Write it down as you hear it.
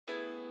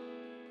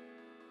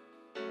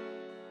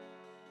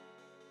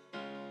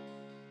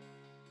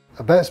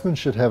A batsman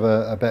should have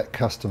a bat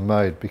custom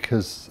made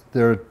because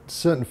there are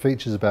certain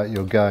features about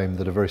your game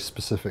that are very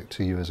specific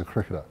to you as a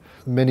cricketer.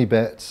 Many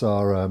bats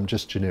are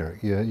just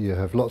generic. You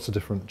have lots of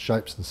different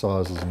shapes and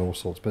sizes and all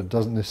sorts, but it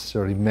doesn't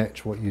necessarily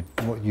match what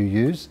you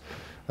use.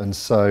 And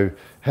so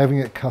having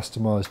it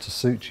customised to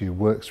suit you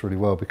works really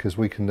well because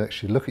we can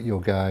actually look at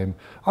your game.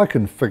 I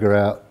can figure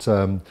out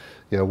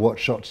what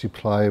shots you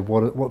play,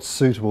 what's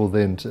suitable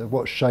then,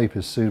 what shape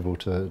is suitable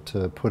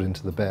to put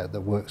into the bat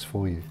that works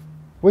for you.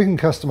 We can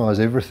customise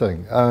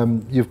everything.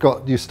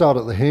 You start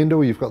at the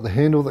handle, you've got the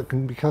handle that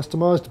can be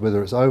customised,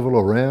 whether it's oval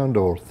or round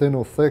or thin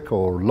or thick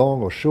or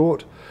long or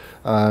short.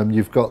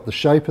 You've got the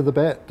shape of the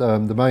bat,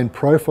 the main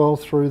profile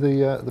through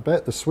the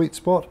bat, the sweet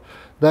spot.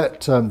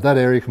 That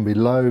area can be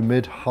low,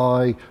 mid,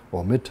 high,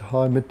 or mid to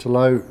high, mid to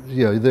low.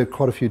 There are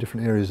quite a few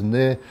different areas in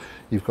there.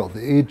 You've got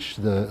the edge,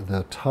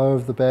 the toe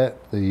of the bat,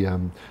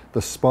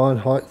 the spine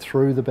height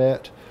through the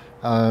bat.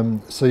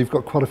 So you've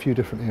got quite a few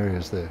different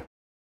areas there.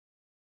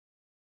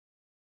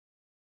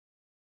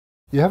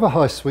 You have a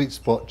high sweet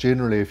spot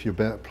generally if you're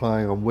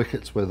playing on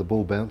wickets where the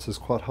ball bounces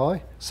quite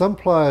high. Some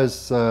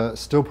players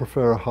still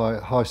prefer a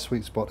high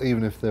sweet spot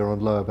even if they're on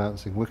lower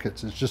bouncing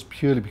wickets. It's just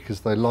purely because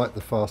they like the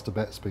faster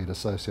bat speed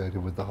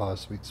associated with the higher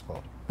sweet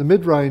spot. The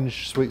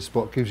mid-range sweet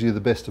spot gives you the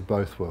best of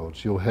both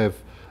worlds. You'll have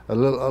a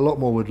lot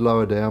more wood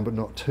lower down but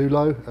not too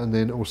low, and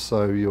then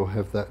also you'll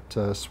have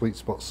that sweet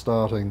spot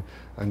starting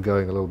and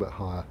going a little bit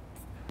higher.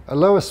 A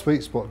lower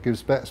sweet spot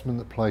gives batsmen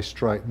that play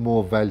straight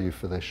more value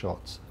for their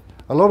shots.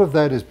 A lot of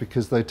that is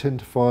because they tend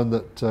to find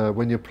that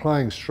when you're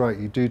playing straight,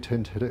 you do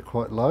tend to hit it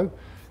quite low.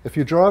 If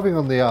you're driving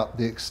on the up,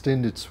 the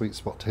extended sweet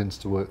spot tends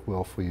to work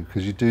well for you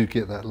because you do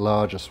get that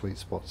larger sweet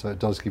spot, so it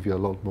does give you a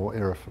lot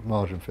more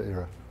margin for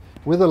error.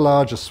 With a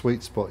larger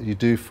sweet spot, you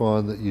do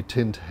find that you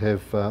tend to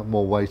have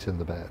more weight in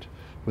the bat.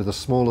 With a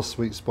smaller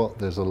sweet spot,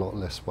 there's a lot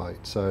less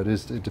weight, so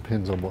it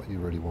depends on what you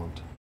really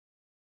want.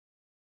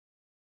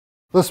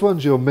 This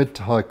one's your mid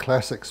to high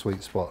classic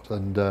sweet spot,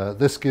 and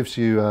this gives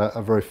you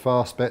a very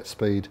fast bat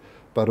speed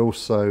but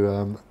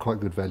also quite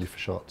good value for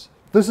shots.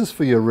 This is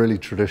for your really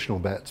traditional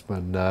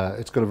batsman.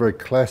 It's got a very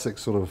classic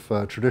sort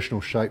of traditional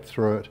shape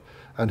through it,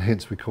 and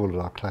hence we call it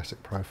our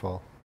classic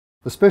profile.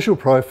 The special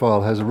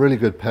profile has a really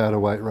good power to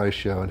weight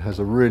ratio and has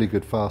a really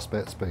good fast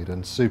bat speed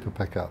and super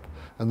pickup,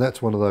 and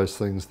that's one of those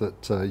things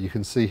that you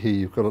can see here.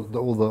 You've got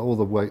all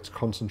the weights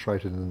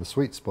concentrated in the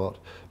sweet spot,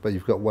 but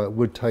you've got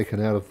wood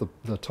taken out of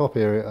the top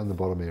area and the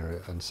bottom area,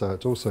 and so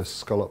it's also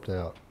scalloped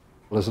out.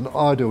 Well, it's an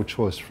ideal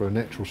choice for a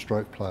natural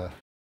stroke player.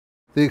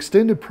 The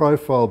extended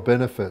profile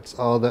benefits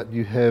are that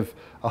you have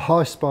a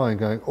high spine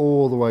going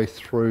all the way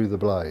through the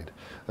blade.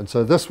 And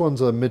so this one's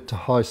a mid to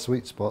high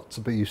sweet spot,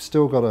 but you've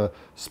still got a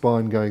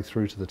spine going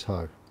through to the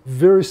toe.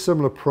 Very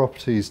similar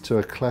properties to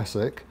a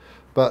classic,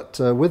 but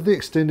with the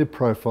extended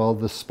profile,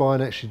 the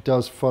spine actually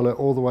does follow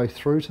all the way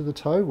through to the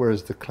toe,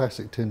 whereas the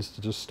classic tends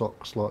to just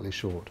stop slightly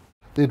short.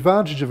 The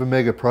advantage of a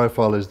mega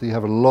profile is that you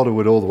have a lot of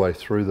wood all the way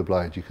through the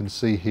blade. You can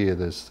see here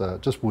there's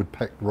just wood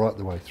packed right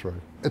the way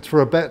through. It's for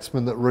a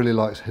batsman that really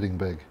likes hitting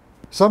big.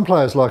 Some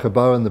players like a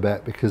bow in the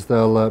bat because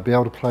they'll be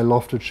able to play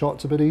lofted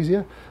shots a bit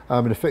easier,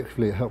 and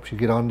effectively it helps you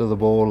get under the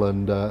ball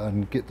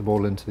and get the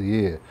ball into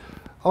the air.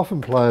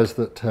 Often players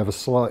that have a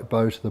slight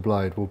bow to the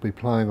blade will be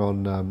playing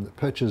on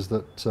pitches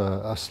that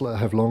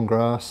have long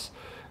grass,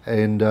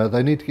 and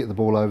they need to get the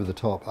ball over the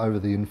top, over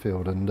the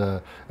infield,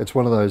 and it's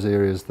one of those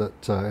areas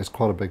that is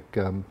quite a big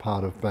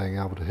part of being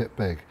able to hit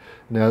big.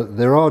 Now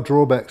there are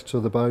drawbacks to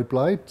the bowed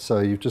blade, so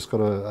you've just got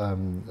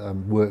to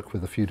work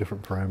with a few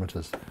different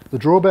parameters. The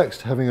drawbacks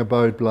to having a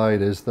bowed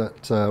blade is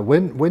that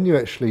when you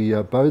actually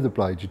bow the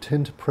blade, you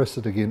tend to press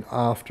it again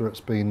after it's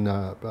been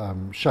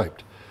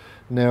shaped.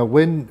 Now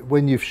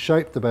when you've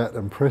shaped the bat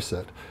and press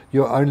it,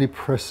 you're only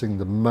pressing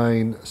the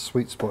main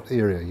sweet spot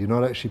area. You're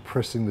not actually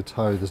pressing the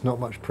toe. There's not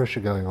much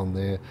pressure going on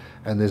there,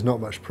 and there's not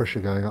much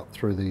pressure going up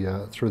through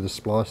the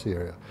splice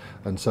area.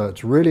 And so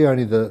it's really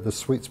only the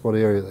sweet spot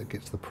area that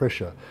gets the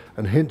pressure,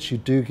 and hence you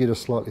do get a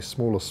slightly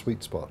smaller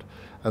sweet spot.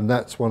 And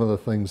that's one of the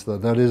things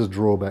that is a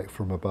drawback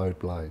from a bowed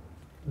blade.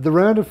 The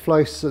rounded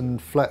face and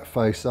flat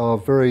face are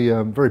very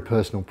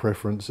personal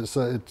preference. It's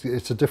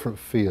a different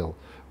feel.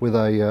 With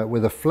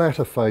a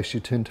flatter face, you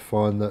tend to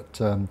find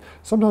that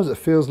sometimes it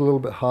feels a little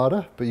bit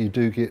harder, but you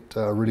do get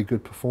a really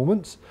good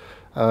performance.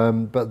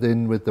 But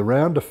then with the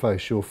rounder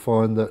face, you'll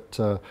find that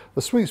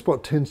the sweet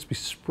spot tends to be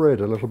spread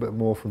a little bit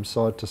more from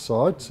side to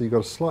side, so you've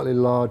got a slightly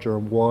larger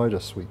and wider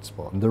sweet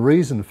spot. And the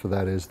reason for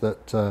that is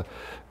that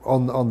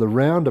on the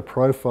rounder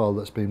profile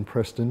that's been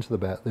pressed into the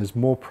bat, there's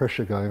more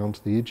pressure going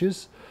onto the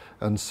edges,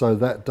 and so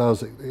that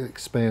does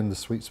expand the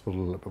sweet spot a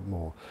little bit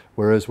more.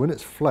 Whereas when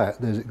it's flat,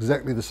 there's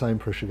exactly the same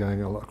pressure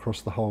going across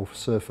the whole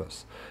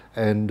surface.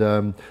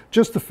 And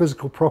just the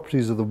physical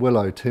properties of the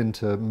willow tend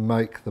to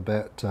make the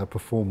bat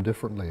perform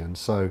differently, and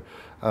so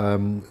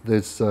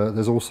there's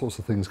all sorts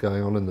of things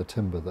going on in the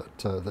timber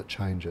that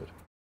change it.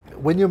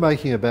 When you're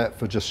making a bat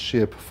for just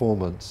sheer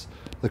performance,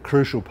 the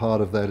crucial part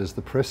of that is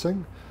the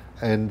pressing,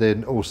 and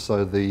then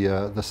also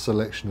the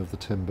selection of the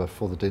timber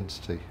for the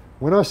density.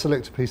 When I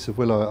select a piece of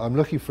willow, I'm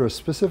looking for a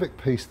specific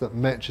piece that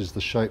matches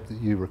the shape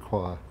that you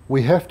require.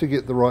 We have to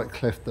get the right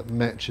cleft that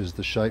matches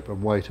the shape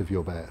and weight of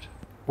your bat.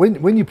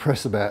 When you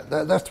press a bat,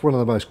 that's one of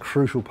the most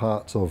crucial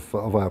parts of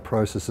our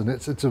process, and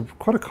it's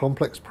quite a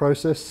complex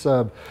process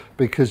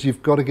because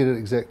you've got to get it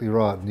exactly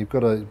right, and you've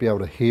got to be able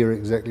to hear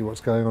exactly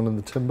what's going on in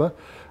the timber,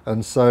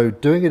 and so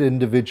doing it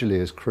individually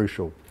is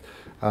crucial.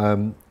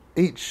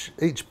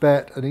 Each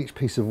bat and each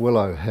piece of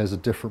willow has a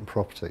different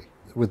property.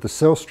 With the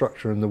cell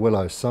structure in the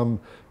willow,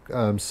 some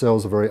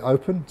cells are very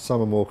open,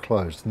 some are more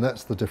closed, and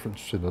that's the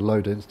difference between a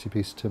low density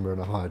piece of timber and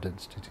a higher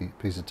density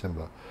piece of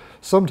timber.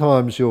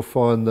 Sometimes you'll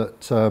find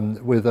that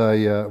with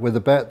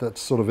a bat that's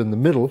sort of in the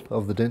middle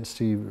of the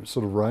density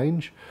sort of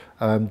range,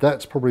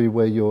 that's probably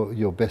where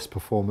your best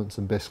performance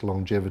and best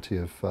longevity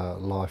of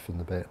life in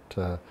the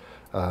bat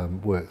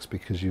works,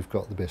 because you've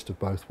got the best of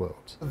both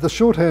worlds. The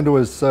short handle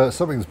is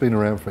something that's been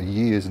around for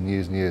years and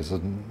years and years,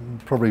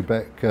 and probably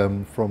back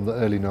from the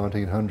early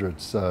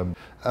 1900s,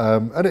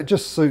 and it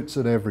just suits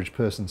an average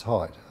person's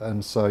height,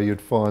 and so you'd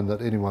find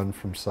that anyone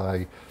from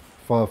say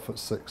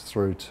 5'6"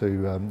 through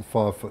to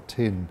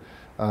 5'10"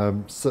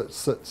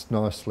 sits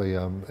nicely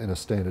in a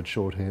standard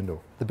short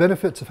handle. The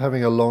benefits of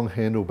having a long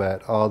handle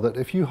bat are that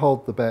if you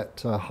hold the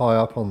bat high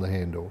up on the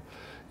handle,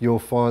 you'll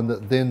find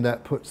that then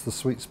that puts the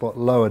sweet spot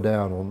lower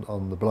down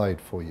on the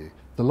blade for you.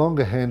 The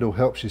longer handle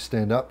helps you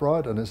stand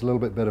upright, and it's a little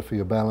bit better for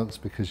your balance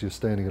because you're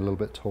standing a little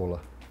bit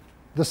taller.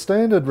 The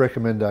standard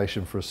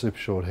recommendation for a super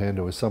short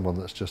handle is someone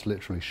that's just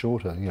literally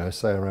shorter, you know,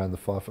 say around the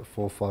 5'4",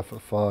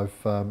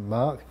 5'5"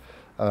 mark,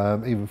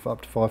 even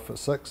up to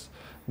 5'6".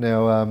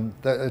 Now,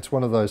 it's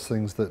one of those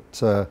things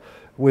that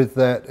with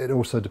that, it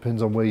also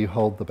depends on where you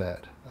hold the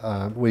bat.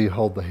 Where you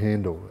hold the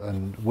handle,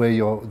 and where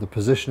the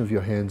position of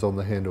your hands on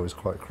the handle is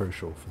quite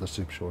crucial for the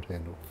super short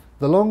handle.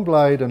 The long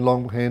blade and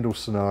long handle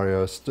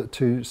scenario are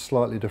two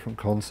slightly different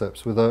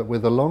concepts. With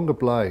a longer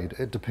blade,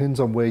 it depends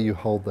on where you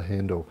hold the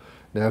handle.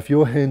 Now, if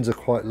your hands are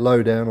quite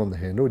low down on the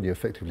handle and you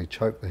effectively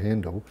choke the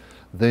handle,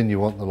 then you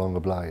want the longer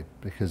blade,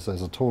 because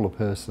as a taller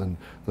person,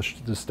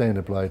 the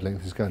standard blade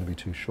length is going to be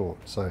too short.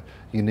 So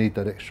you need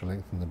that extra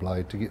length in the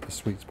blade to get the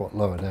sweet spot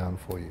lower down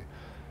for you.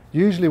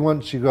 Usually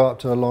once you go up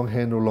to a long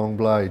handle, long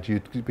blade,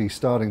 you'd be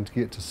starting to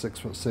get to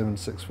 6'7",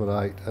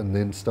 6'8", and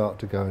then start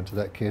to go into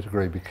that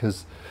category,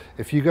 because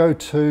if you go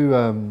too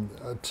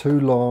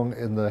long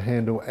in the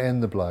handle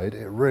and the blade,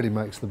 it really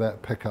makes the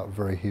bat pick up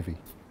very heavy.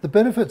 The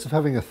benefits of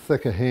having a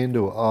thicker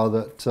handle are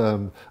that,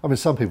 I mean,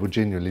 some people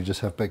genuinely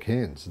just have big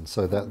hands, and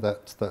so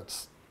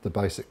that's the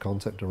basic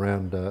concept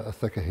around a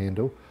thicker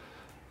handle.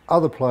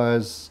 Other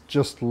players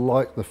just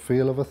like the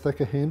feel of a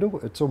thicker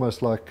handle. It's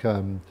almost like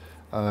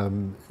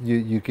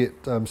you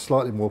get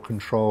slightly more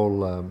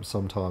control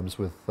sometimes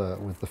with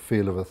the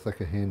feel of a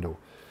thicker handle.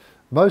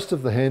 Most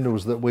of the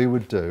handles that we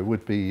would do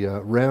would be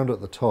round at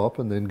the top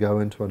and then go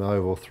into an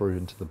oval through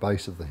into the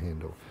base of the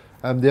handle.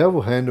 The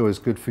oval handle is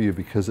good for you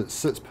because it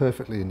sits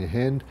perfectly in your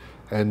hand,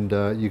 and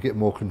you get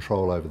more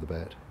control over the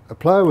bat. A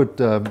player would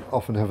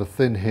often have a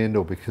thin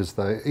handle because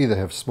they either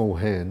have small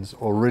hands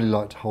or really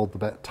like to hold the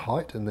bat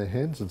tight in their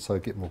hands, and so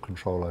get more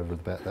control over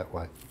the bat that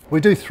way. We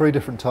do three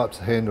different types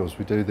of handles.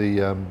 We do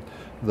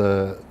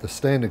the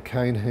standard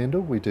cane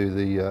handle, we do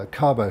the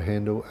carbo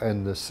handle,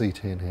 and the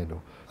C10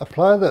 handle. A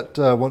player that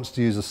wants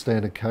to use a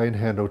standard cane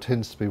handle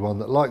tends to be one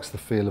that likes the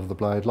feel of the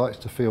blade, likes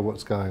to feel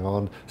what's going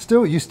on.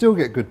 You still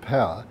get good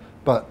power,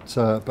 but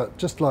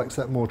just likes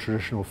that more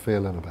traditional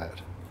feel in a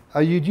bat.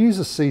 You'd use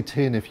a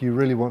C10 if you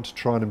really want to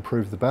try and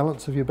improve the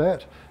balance of your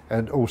bat,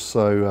 and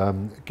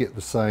also get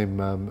the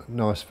same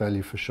nice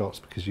value for shots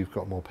because you've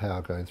got more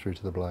power going through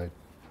to the blade.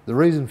 The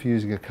reason for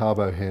using a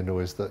carbo handle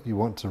is that you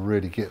want to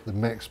really get the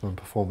maximum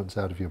performance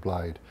out of your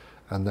blade,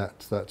 and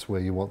that's where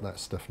you want that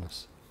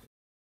stiffness.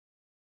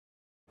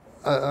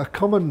 A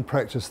common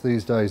practice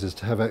these days is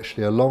to have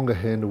actually a longer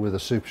handle with a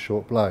super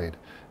short blade.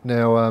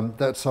 Now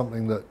that's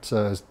something that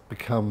has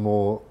become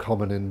more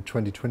common in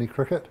 2020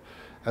 cricket,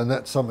 and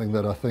that's something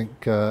that I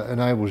think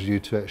enables you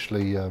to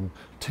actually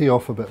tee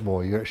off a bit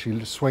more. You're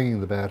actually swinging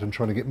the bat and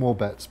trying to get more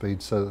bat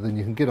speed so that then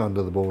you can get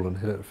under the ball and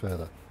hit it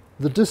further.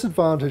 The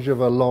disadvantage of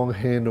a long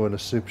handle and a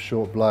super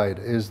short blade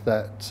is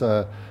that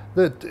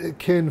it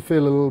can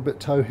feel a little bit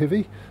toe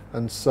heavy,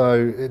 and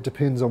so it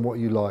depends on what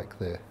you like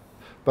there.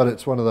 But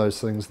it's one of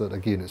those things that,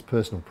 again, it's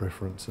personal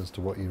preference as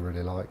to what you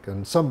really like.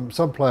 And some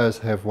players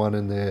have one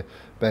in their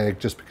bag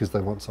just because they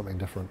want something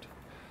different.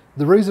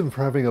 The reason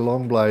for having a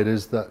long blade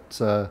is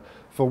that,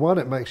 for one,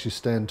 it makes you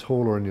stand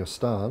taller in your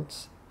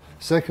stance.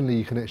 Secondly,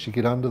 you can actually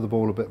get under the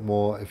ball a bit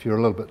more if you're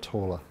a little bit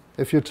taller.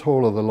 If you're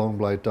taller, the long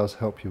blade does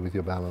help you with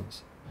your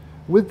balance.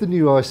 With the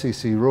new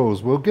ICC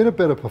rules, we'll get a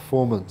better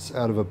performance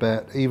out of a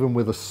bat even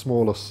with a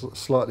smaller,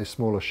 slightly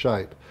smaller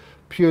shape,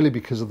 purely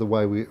because of the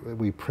way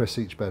we press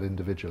each bat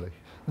individually.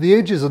 The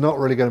edges are not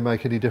really going to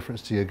make any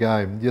difference to your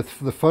game. The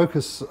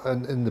focus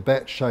in the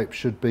bat shape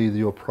should be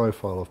your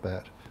profile of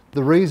bat.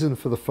 The reason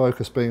for the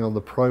focus being on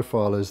the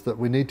profile is that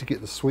we need to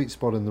get the sweet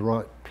spot in the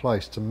right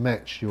place to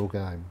match your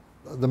game.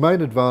 The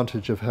main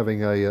advantage of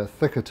having a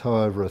thicker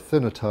toe over a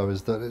thinner toe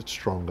is that it's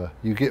stronger.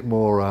 You get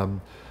more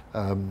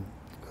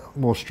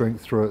more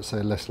strength through it, so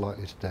you're less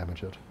likely to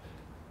damage it.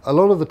 A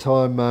lot of the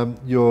time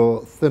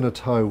your thinner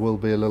toe will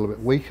be a little bit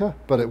weaker,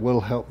 but it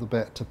will help the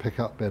bat to pick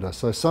up better.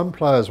 So some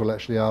players will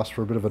actually ask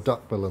for a bit of a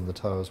duckbill in the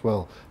toe as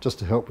well, just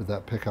to help with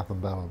that pickup and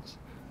balance.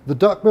 The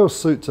duckbill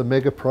suits a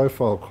mega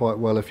profile quite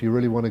well if you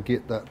really want to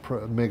get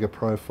that mega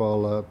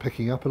profile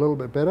picking up a little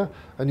bit better,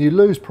 and you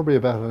lose probably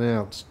about an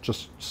ounce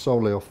just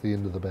solely off the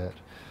end of the bat.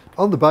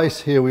 On the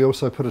base here we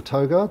also put a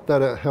toe guard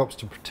that helps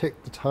to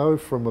protect the toe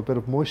from a bit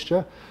of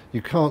moisture.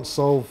 You can't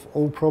solve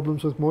all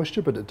problems with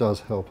moisture, but it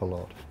does help a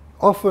lot.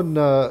 Often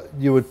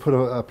you would put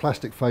a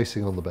plastic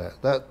facing on the bat.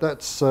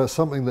 That's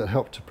something that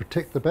helped to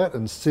protect the bat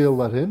and seal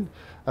that in.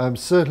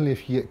 Certainly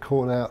if you get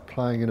caught out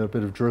playing in a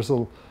bit of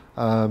drizzle,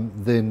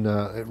 then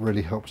it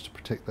really helps to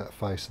protect that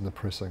face and the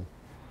pressing.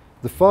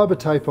 The fibre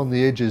tape on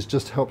the edges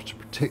just helps to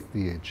protect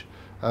the edge.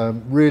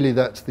 Really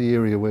that's the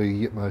area where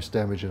you get most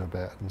damage in a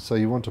bat, and so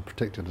you want to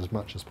protect it as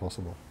much as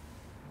possible.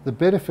 The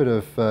benefit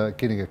of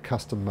getting a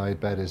custom made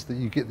bat is that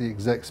you get the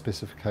exact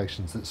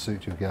specifications that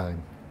suit your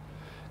game.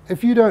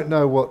 If you don't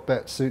know what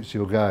bat suits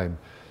your game,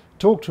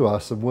 talk to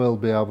us and we'll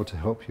be able to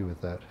help you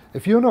with that.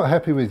 If you're not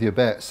happy with your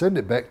bat, send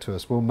it back to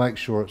us, we'll make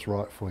sure it's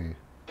right for you.